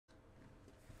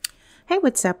Hey,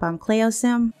 what's up? I'm Cleo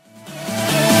Sim.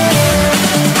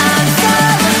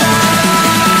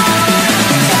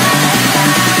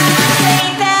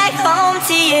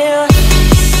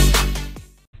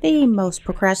 The most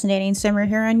procrastinating simmer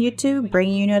here on YouTube,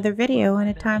 bringing you another video in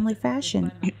a timely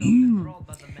fashion.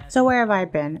 So where have I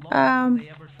been?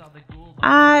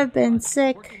 I've been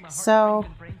sick, so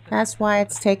that's why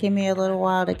it's taking me a little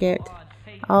while to get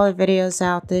all the videos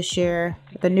out this year.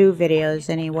 The new videos,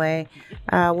 anyway.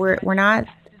 We're not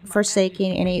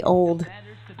forsaking any old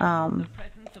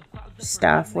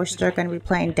stuff. We're still going to be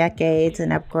playing Decades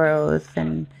and Upgrowth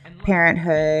and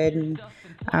Parenthood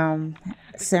and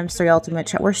Sims 3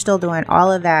 Ultimate. We're still doing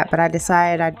all of that, but I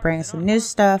decided I'd bring some new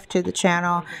stuff to the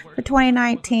channel for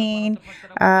 2019.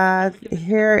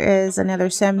 Here is another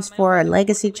Sims 4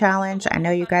 Legacy Challenge. I know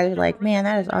you guys are like, man,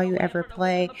 that is all you ever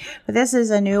play. But this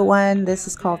is a new one. This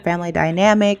is called Family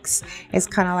Dynamics. It's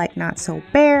kind of like Not So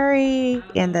Berry,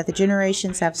 in that the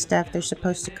generations have stuff they're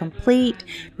supposed to complete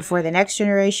before the next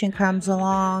generation comes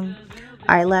along.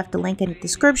 I left a link in the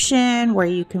description where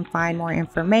you can find more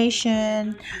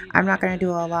information. I'm not going to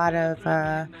do a lot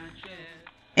of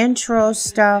intro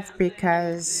stuff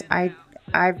because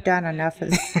I've done enough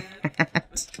of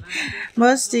that.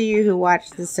 Most of you who watch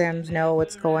The Sims know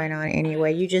what's going on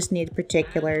anyway. You just need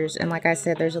particulars. And like I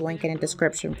said, there's a link in the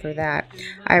description for that.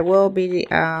 I will be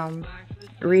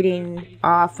reading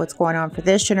off what's going on for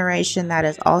this generation. That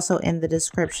is also in the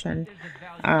description.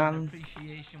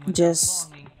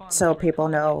 Just so people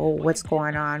know what's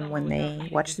going on when they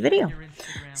watch the video.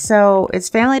 So it's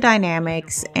Family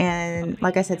Dynamics, and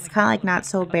like I said, it's kind of like Not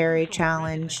So Berry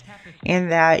Challenge in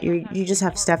that you just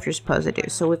have stuff you're supposed to do.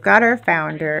 So we've got our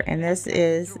founder, and this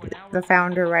is the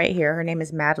founder right here. Her name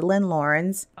is Madelyn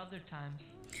Lorenz,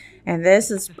 and this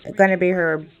is going to be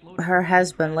her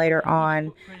husband later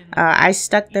on. I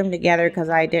stuck them together because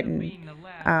I didn't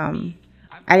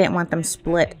want them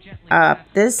split up.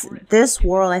 This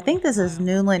world, I think this is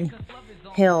Newland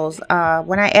Hills.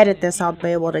 When I edit this, I'll be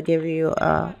able to give you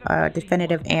a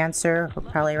definitive answer,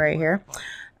 probably right here.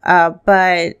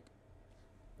 But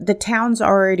the town's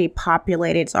already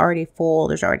populated. It's already full.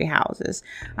 There's already houses.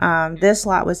 This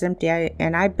lot was empty,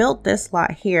 and I built this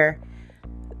lot here.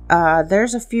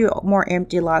 There's a few more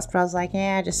empty lots, but I was like,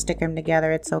 yeah, just stick them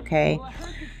together. It's okay.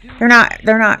 They're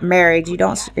not married.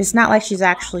 It's not like she's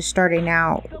actually starting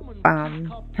out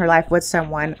her life with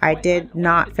someone. I did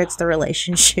not fix the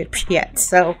relationship yet,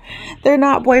 so they're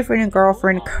not boyfriend and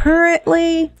girlfriend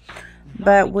currently,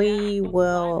 but we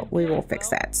will fix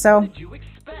that. So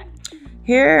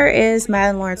here is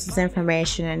Madelyn Lorenz's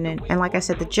information, and like I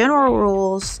said, the general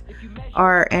rules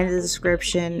are in the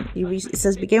description. It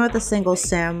says begin with a single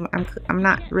sim. I'm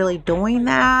not really doing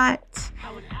that.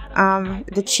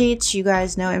 The cheats, you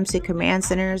guys know, MC Command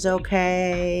Center is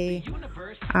okay.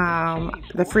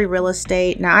 The free real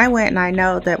estate. Now I went and I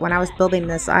know that when I was building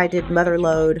this, I did mother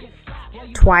load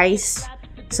twice.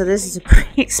 So this is a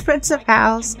pretty expensive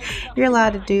house. You're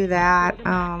allowed to do that.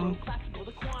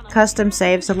 Custom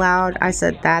saves allowed. I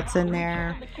said that's in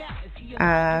there.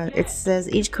 It says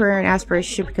each career and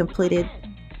aspiration should be completed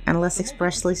unless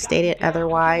expressly stated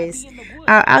otherwise.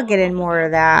 I'll get in more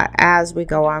of that as we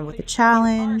go on with the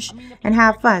challenge and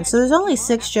have fun. So there's only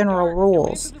 6 general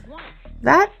rules.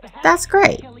 That's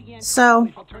great. So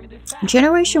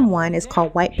generation 1 is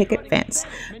called White Picket Fence.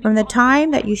 From the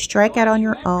time that you strike out on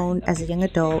your own as a young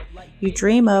adult, you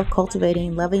dream of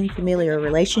cultivating loving familiar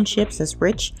relationships as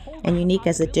rich and unique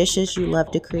as the dishes you love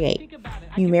to create.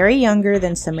 You marry younger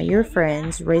than some of your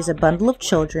friends, raise a bundle of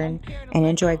children, and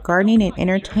enjoy gardening and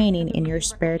entertaining in your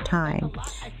spare time.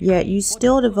 Yet you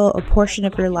still devote a portion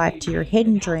of your life to your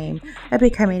hidden dream of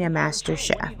becoming a master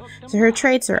chef. So her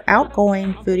traits are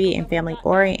outgoing, foodie, and family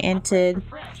oriented.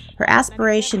 Her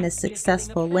aspiration is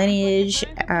successful lineage,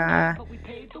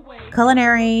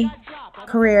 culinary,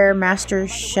 career, master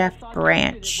chef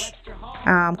branch.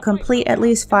 Complete at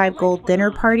least 5 gold dinner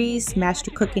parties,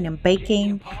 master cooking and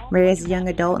baking, marry as a young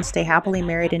adult and stay happily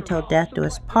married until death do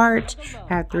us part,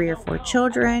 have 3 or 4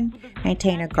 children,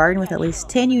 maintain a garden with at least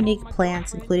 10 unique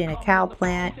plants including a cow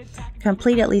plant,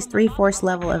 complete at least 3/4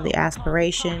 level of the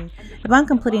aspiration. Upon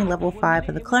completing level 5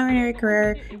 of the culinary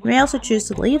career, you may also choose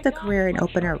to leave the career and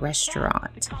open a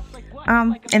restaurant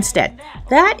instead.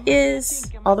 That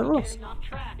is all the rules.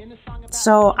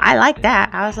 So I like that.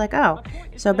 I was like, oh,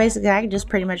 so basically I can just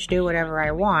pretty much do whatever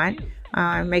I want,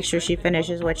 make sure she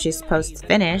finishes what she's supposed to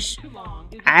finish.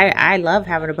 I love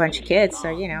having a bunch of kids, so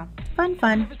you know,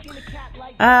 fun.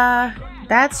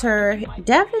 That's her.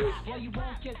 Devon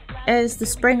is the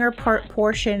Springer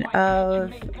portion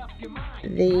of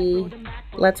the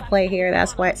Let's Play here.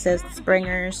 That's why it says the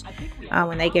Springers.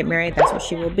 When they get married, that's what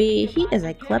she will be. He is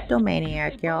a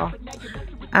kleptomaniac, y'all.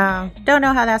 Don't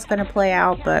know how that's going to play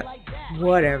out, but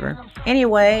whatever.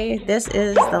 Anyway, this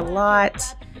is the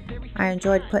lot. I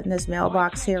enjoyed putting this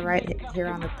mailbox here, right here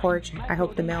on the porch. I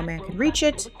hope the mailman can reach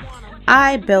it.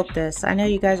 I built this. I know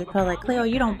you guys are probably like, Cleo,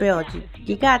 you don't build.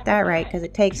 You got that right, because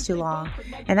it takes too long.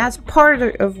 And that's part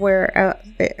of where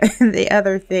the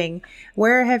other thing.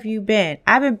 Where have you been?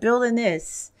 I've been building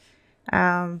this.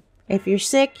 If you're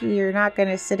sick, you're not going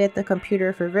to sit at the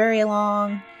computer for very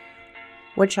long,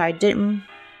 which I didn't.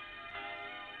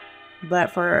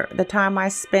 But for the time I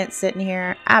spent sitting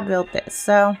here, I built this.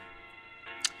 So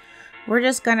we're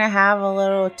just going to have a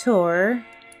little tour.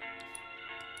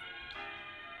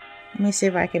 Let me see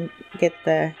if I can get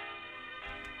the...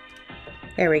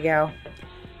 There we go.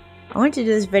 I went to do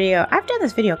this video. I've done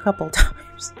this video a couple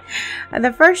times.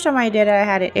 The first time I did it, I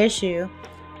had an issue.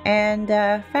 And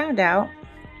found out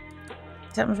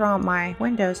something's wrong with my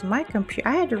Windows. My computer...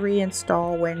 I had to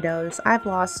reinstall Windows. I've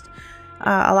lost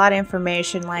a lot of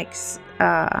information, like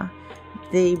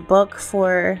the book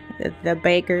for the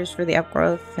bakers for the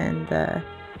upgrowth and the...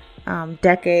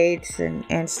 decades and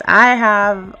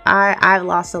I've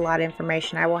lost a lot of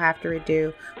information. I will have to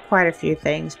redo quite a few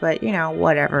things, but you know,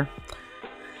 whatever.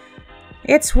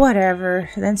 It's whatever.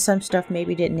 Then some stuff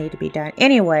maybe didn't need to be done.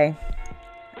 Anyway,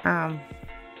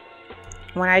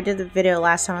 when I did the video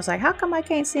last time, I was like, how come I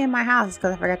can't see in my house? It's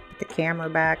because I forgot to put the camera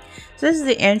back. So this is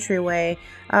the entryway.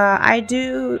 I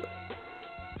do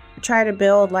try to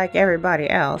build like everybody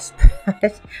else,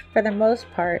 but for the most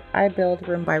part, I build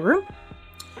room by room.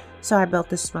 So I built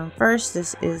this room first.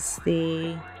 This is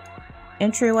the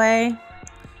entryway.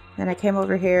 Then I came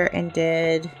over here and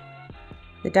did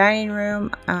the dining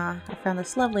room. I found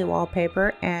this lovely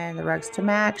wallpaper and the rugs to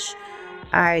match.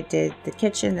 I did the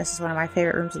kitchen. This is one of my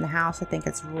favorite rooms in the house. I think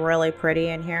it's really pretty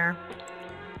in here.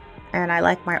 And I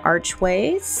like my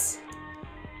archways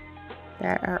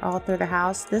that are all through the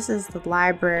house. This is the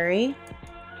library.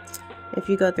 If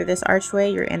you go through this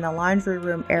archway, you're in the laundry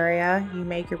room area. You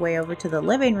make your way over to the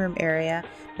living room area.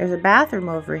 There's a bathroom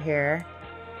over here.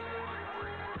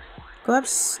 Go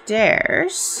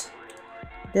upstairs.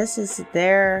 This is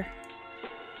their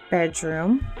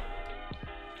bedroom.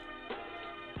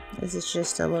 This is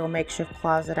just a little makeshift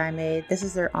closet I made. This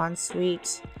is their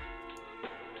ensuite.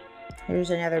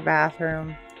 Here's another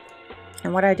bathroom.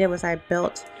 And what I did was I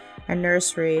built a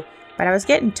nursery, but I was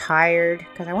getting tired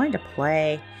because I wanted to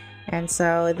play. And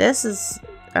so this is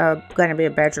going to be a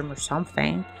bedroom or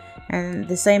something. And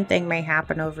the same thing may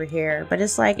happen over here. But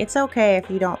it's like, it's okay if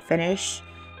you don't finish,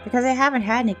 because I haven't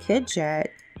had any kids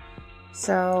yet.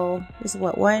 So this is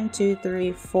what, 1, 2,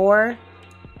 3, 4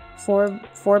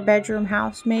 bedroom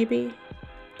house, maybe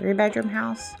 3-bedroom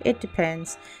house. It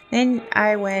depends. Then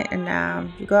I went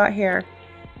and you go out here,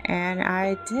 and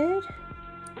I did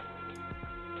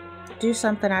do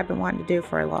something I've been wanting to do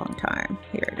for a long time.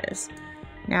 Here it is.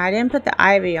 Now, I didn't put the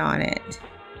ivy on it.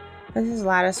 This is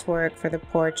lattice work for the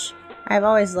porch. I've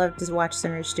always loved to watch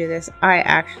Simmers do this. I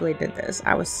actually did this.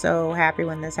 I was so happy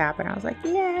when this happened. I was like,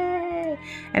 yay!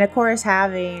 And of course,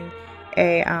 having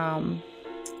a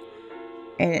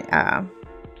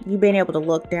you being able to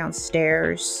look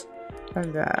downstairs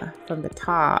from the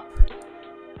top,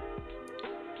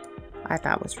 I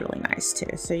thought was really nice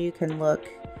too. So you can look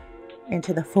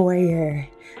into the foyer.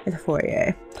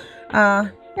 Yeah.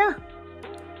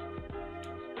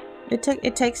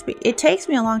 It takes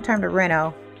me a long time to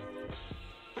reno.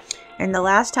 And the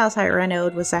last house I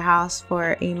renoed was a house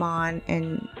for Iman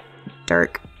and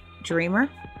Dirk Dreamer.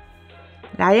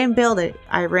 And I didn't build it,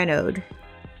 I renoed.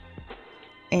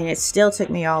 And it still took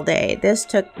me all day. This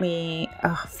took me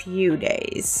a few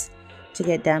days to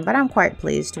get done, but I'm quite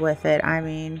pleased with it. I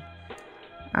mean,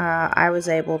 I was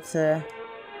able to,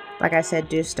 like I said,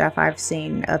 do stuff I've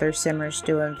seen other Simmers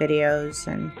do in videos,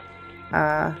 and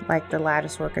like the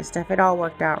lattice work and stuff. It all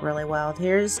worked out really well.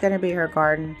 Here's going to be her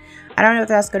garden. I don't know if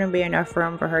that's going to be enough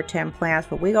room for her 10 plants,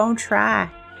 but we gonna try.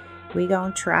 We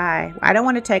gonna try. I don't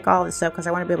want to take all this up because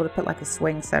I want to be able to put like a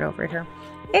swing set over here.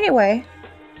 Anyway,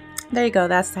 there you go.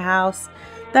 That's the house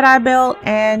that I built,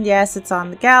 and yes, it's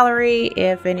on the gallery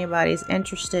if anybody's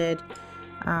interested.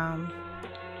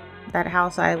 That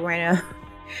house I renoed.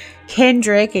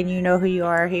 Kendrick, and you know who you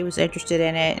are, he was interested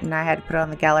in it, and I had to put it on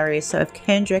the gallery. So if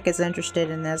Kendrick is interested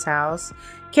in this house,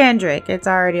 Kendrick, it's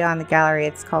already on the gallery.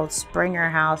 It's called Springer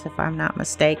House, if I'm not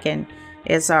mistaken.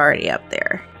 It's already up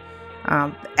there,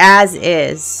 as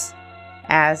is.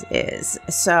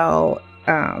 So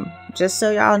just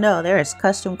so y'all know, there is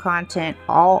custom content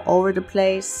all over the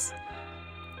place.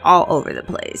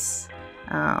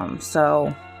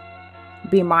 So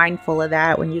be mindful of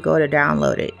that when you go to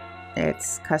download it.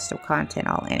 It's custom content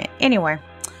all in it. Anyway,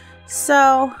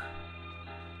 so,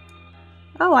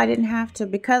 oh, I didn't have to,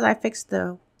 because I fixed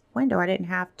the window, I didn't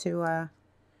have to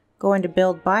go into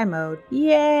build by mode.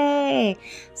 Yay!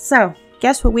 So,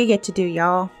 guess what we get to do,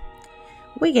 y'all?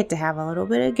 We get to have a little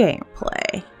bit of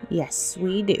gameplay. Yes,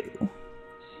 we do.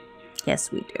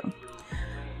 Yes, we do.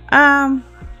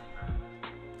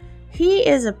 He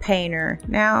is a painter.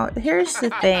 Now, here's the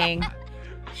thing.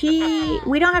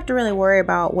 We don't have to really worry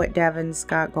about what Devon's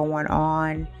got going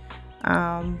on.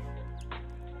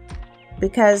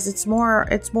 Because it's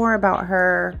more about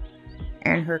her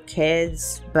and her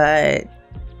kids, but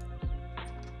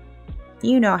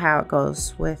you know how it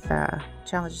goes with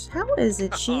challenges. How is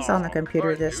it she's on the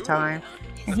computer this time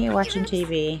and he watching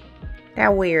TV?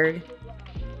 That weird.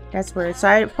 That's weird. So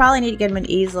I probably need to get him an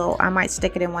easel. I might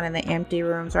stick it in one of the empty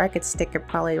rooms, or I could stick it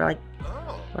probably like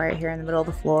right here in the middle of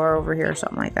the floor over here or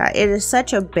something like that. It is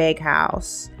such a big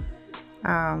house.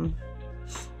 Not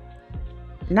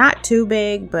too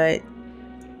big, but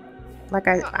like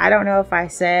I don't know if I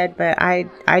said, but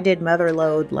I did mother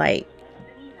load like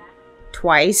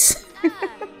twice.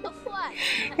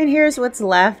 And here's what's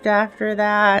left after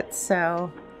that.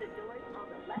 So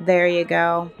there you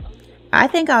go. I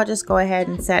think I'll just go ahead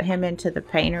and set him into the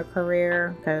painter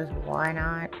career, because why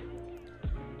not?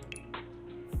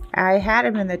 I had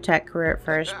him in the tech career at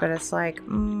first, but it's like,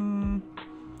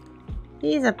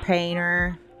 he's a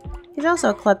painter. He's also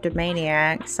a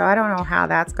kleptomaniac, so I don't know how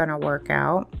that's going to work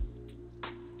out.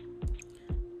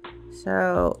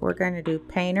 So we're going to do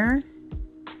painter.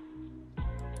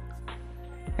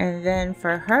 And then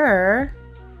for her,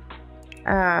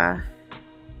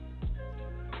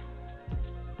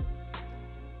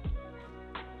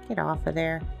 get off of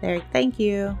there. There, thank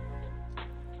you.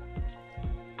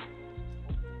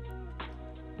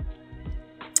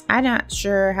 I'm not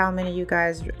sure how many of you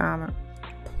guys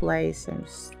play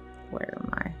Sims. Where am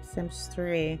I? Sims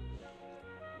 3.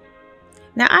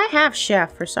 Now I have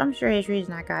Chef. For some strange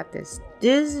reason I got this.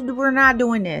 We're not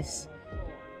doing this.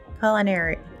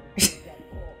 Culinary.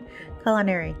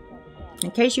 Culinary. In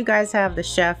case you guys have the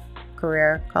Chef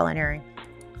career, Culinary.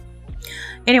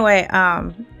 Anyway,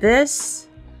 this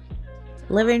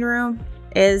living room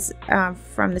is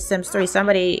from the Sims 3.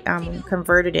 Somebody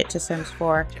converted it to Sims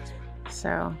 4.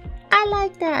 So I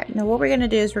like that. Now what we're going to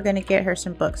do is we're going to get her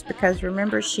some books, because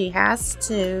remember, she has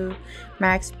to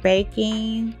max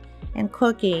baking and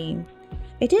cooking.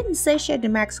 It didn't say she had to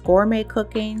max gourmet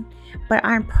cooking, but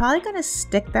I'm probably going to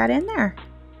stick that in there.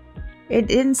 It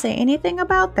didn't say anything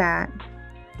about that,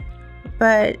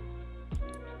 but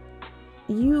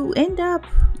you end up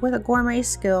with a gourmet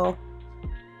skill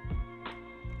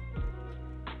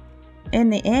in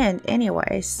the end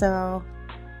anyway, so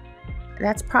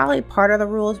that's probably part of the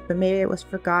rules, but maybe it was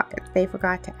they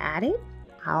forgot to add it.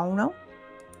 I don't know.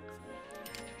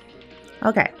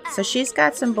 Okay, so she's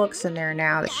got some books in there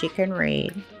now that she can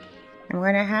read. I'm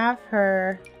going to have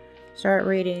her start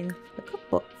reading the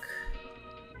cookbook.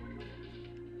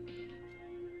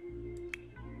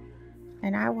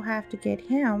 And I will have to get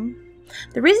him.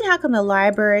 The reason how come the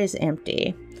library is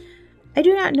empty, I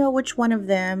do not know which one of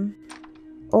them,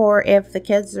 or if the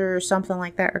kids or something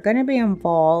like that are going to be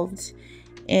involved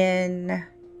in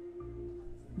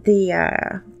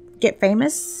the Get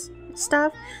Famous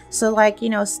stuff. So like, you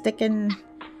know, sticking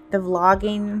the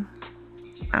vlogging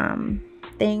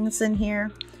things in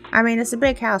here. I mean, it's a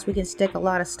big house. We can stick a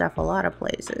lot of stuff a lot of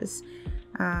places.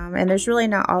 And there's really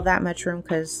not all that much room,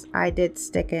 because I did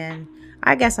stick in,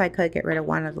 I guess I could get rid of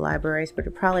one of the libraries, but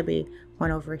it'd probably be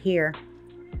one over here.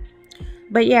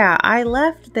 But yeah, I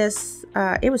left this,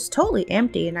 it was totally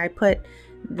empty, and I put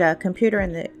the computer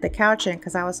and the couch in,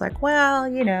 because I was like, well,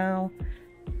 you know,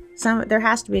 there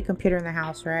has to be a computer in the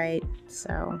house, right?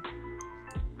 So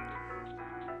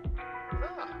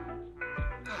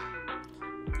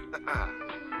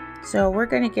we're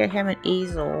going to get him an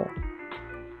easel.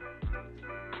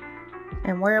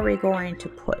 And where are we going to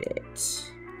put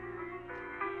it?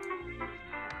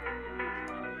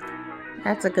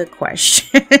 That's a good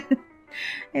question.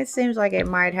 It seems like it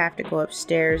might have to go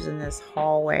upstairs in this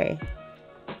hallway.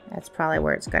 That's probably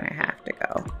where it's going to have to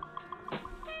go.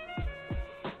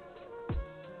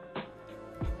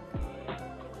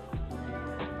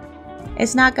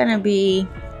 It's not going to be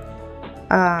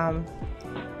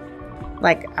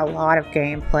like a lot of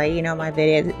gameplay. You know, my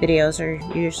videos are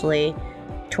usually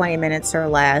 20 minutes or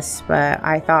less, but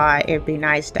I thought it'd be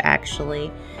nice to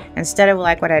actually, instead of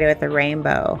like what I do with the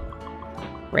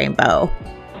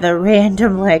the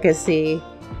random legacy,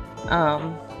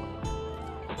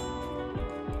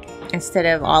 instead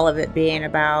of all of it being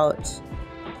about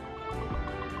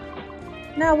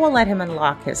No, we'll let him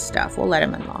unlock his stuff. We'll let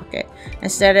him unlock it.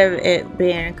 Instead of it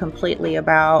being completely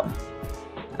about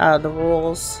the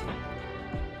rules.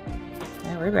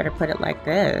 Yeah, we better put it like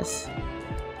this.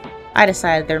 I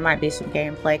decided there might be some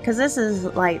gameplay. Because this is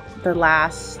like the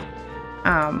last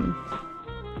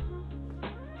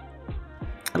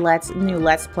new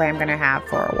Let's Play I'm going to have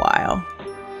for a while.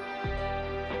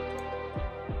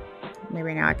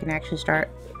 Maybe now I can actually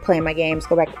start playing my games.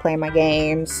 Go back to playing my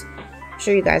games. I'm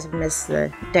sure you guys have missed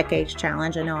the Decades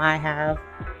Challenge. I know I have.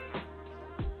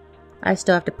 I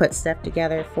still have to put stuff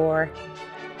together for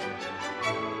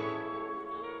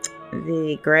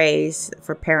the Grays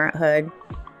for Parenthood.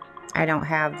 I don't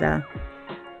have the...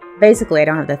 Basically, I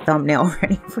don't have the thumbnail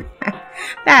ready for that.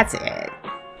 That's it.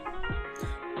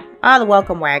 Oh, the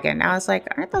welcome wagon. I was like,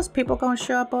 aren't those people going to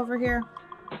show up over here?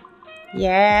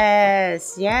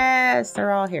 Yes. Yes,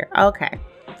 they're all here. Okay.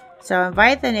 So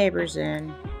invite the neighbors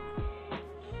in.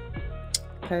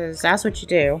 Because that's what you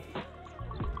do.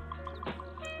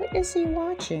 What is he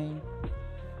watching?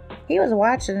 He was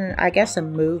watching, I guess, a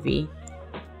movie.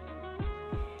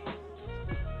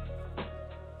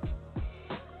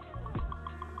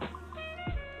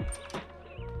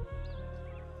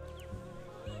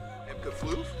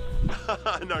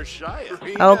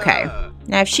 Okay.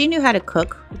 Now, if she knew how to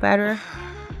cook better,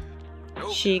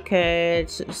 she could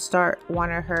start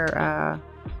one of her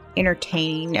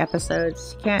entertaining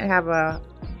episodes. She can't have a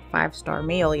 5-star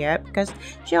meal yet because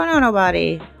she don't know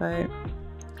nobody. But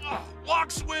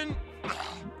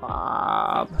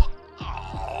Bob.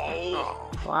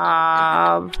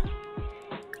 Bob.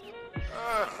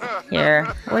 Here.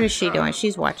 What is she doing?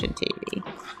 She's watching TV.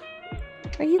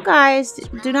 But you guys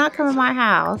do not come in my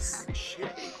house.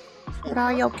 With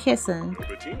all your kissing.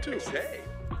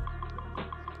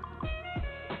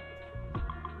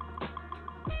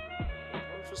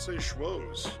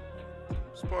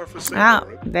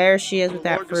 Oh, there she is with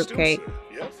that fruitcake.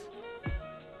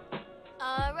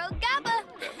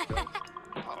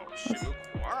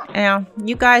 Now,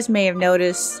 you guys may have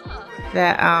noticed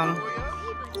that,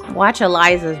 watch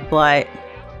Eliza's butt.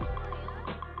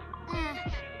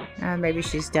 Maybe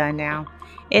she's done now.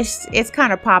 It's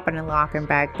kind of popping and locking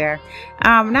back there.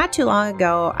 Not too long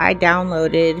ago, I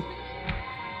downloaded,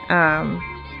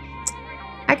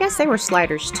 I guess they were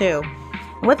sliders too.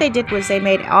 What they did was they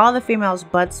made all the females'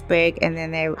 butts big, and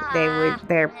then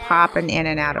they're popping in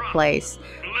and out of place.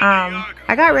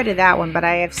 I got rid of that one, but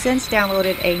I have since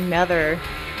downloaded another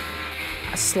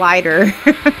slider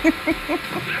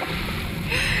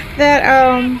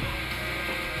that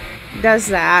does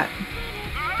that.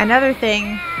 Another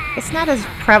thing, it's not as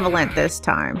prevalent this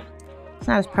time. It's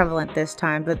not as prevalent this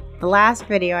time, but the last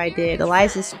video I did,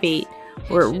 Eliza's feet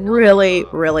were really,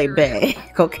 really big.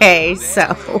 Okay,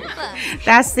 so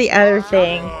that's the other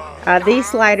thing. These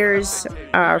sliders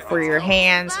are for your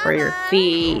hands, for your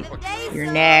feet,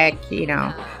 your neck, you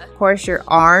know, of course your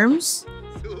arms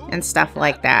and stuff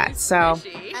like that. So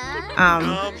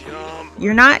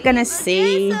you're not gonna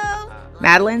see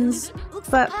Madelyn's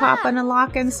butt popping and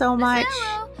locking so much.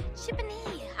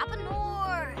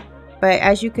 But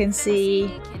as you can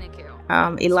see,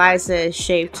 Eliza is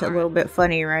shaped a little bit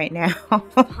funny right now.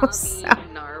 So,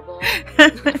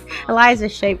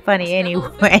 Eliza's shaped funny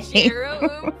anyway.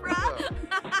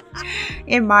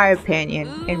 In my opinion.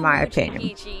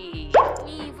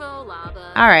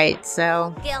 Alright,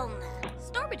 so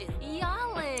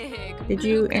did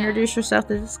you introduce yourself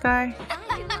to this guy?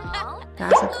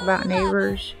 Gossip about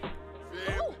neighbors.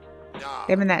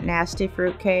 Them and that nasty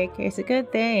fruitcake. It's a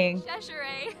good thing.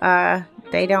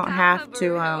 They don't have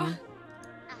to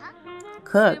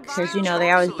cook, because you know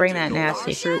they always bring that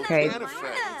nasty fruitcake.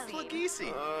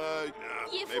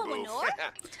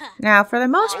 Now, for the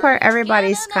most part,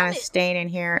 everybody's kind of staying in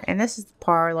here, and this is the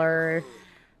parlor,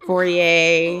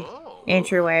 foyer,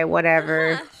 entryway,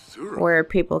 whatever, where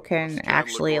people can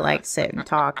actually like sit and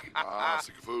talk.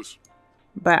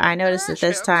 But I noticed that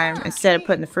this time, instead of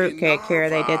putting the fruitcake here,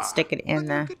 they did stick it in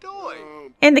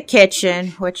the kitchen,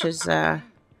 which is a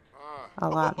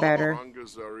lot better.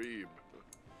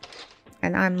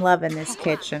 And I'm loving this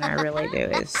kitchen, I really do.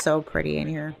 It's so pretty in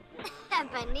here.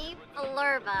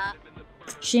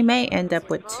 She may end up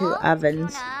with 2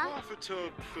 ovens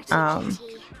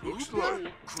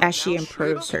as she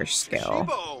improves her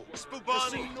skill.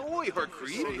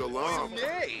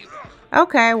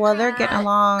 Okay, well, they're getting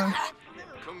along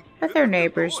with their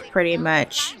neighbors pretty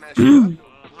much.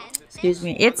 Excuse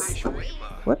me.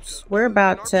 Whoops. We're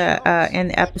about to end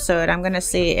the episode. I'm going to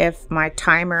see if my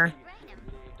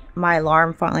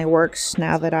alarm finally works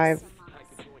now that I've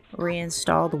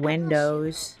reinstalled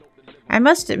Windows. I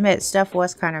must admit, stuff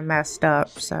was kind of messed up,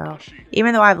 so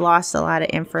even though I've lost a lot of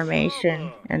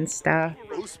information and stuff,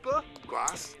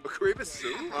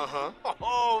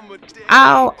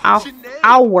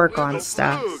 I'll work on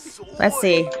stuff. Let's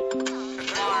see.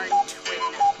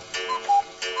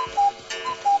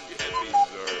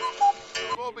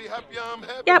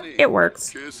 Yep, it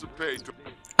works.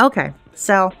 Okay,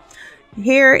 so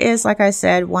here is, like I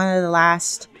said, one of the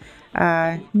last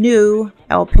new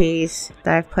LPs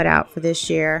that I've put out for this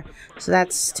year. So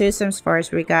that's two Sims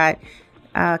first. We got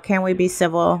Can We Be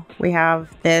Civil? We have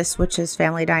this, which is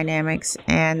Family Dynamics,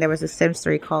 and there was a Sims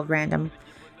 3 called Random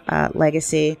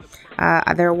Legacy.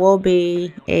 There will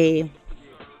be a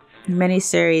mini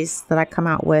series that I come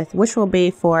out with, which will be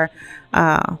for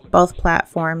both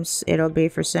platforms. It'll be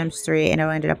for Sims 3 and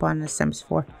it'll end up on the Sims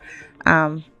 4.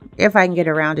 If I can get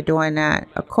around to doing that.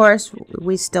 Of course,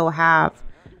 we still have,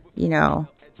 you know,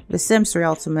 the Sims 3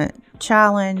 Ultimate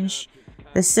Challenge,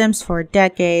 the Sims 4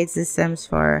 Decades, the Sims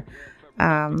 4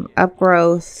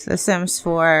 Upgrowth, the Sims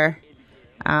 4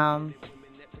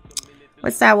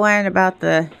 what's that one about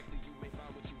the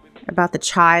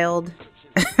child?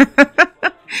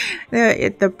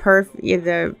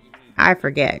 I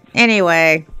forget.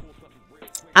 Anyway,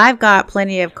 I've got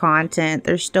plenty of content.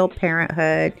 There's still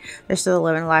Parenthood. There's still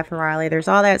Living Life of Riley. There's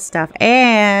all that stuff.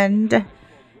 And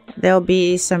there'll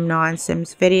be some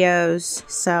non-Sims videos.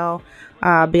 So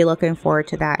be looking forward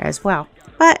to that as well.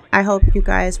 But I hope you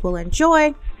guys will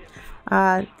enjoy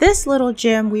this little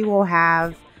gem we will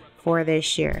have for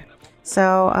this year.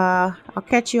 So I'll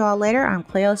catch you all later. I'm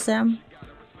Cleo Sim,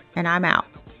 and I'm out.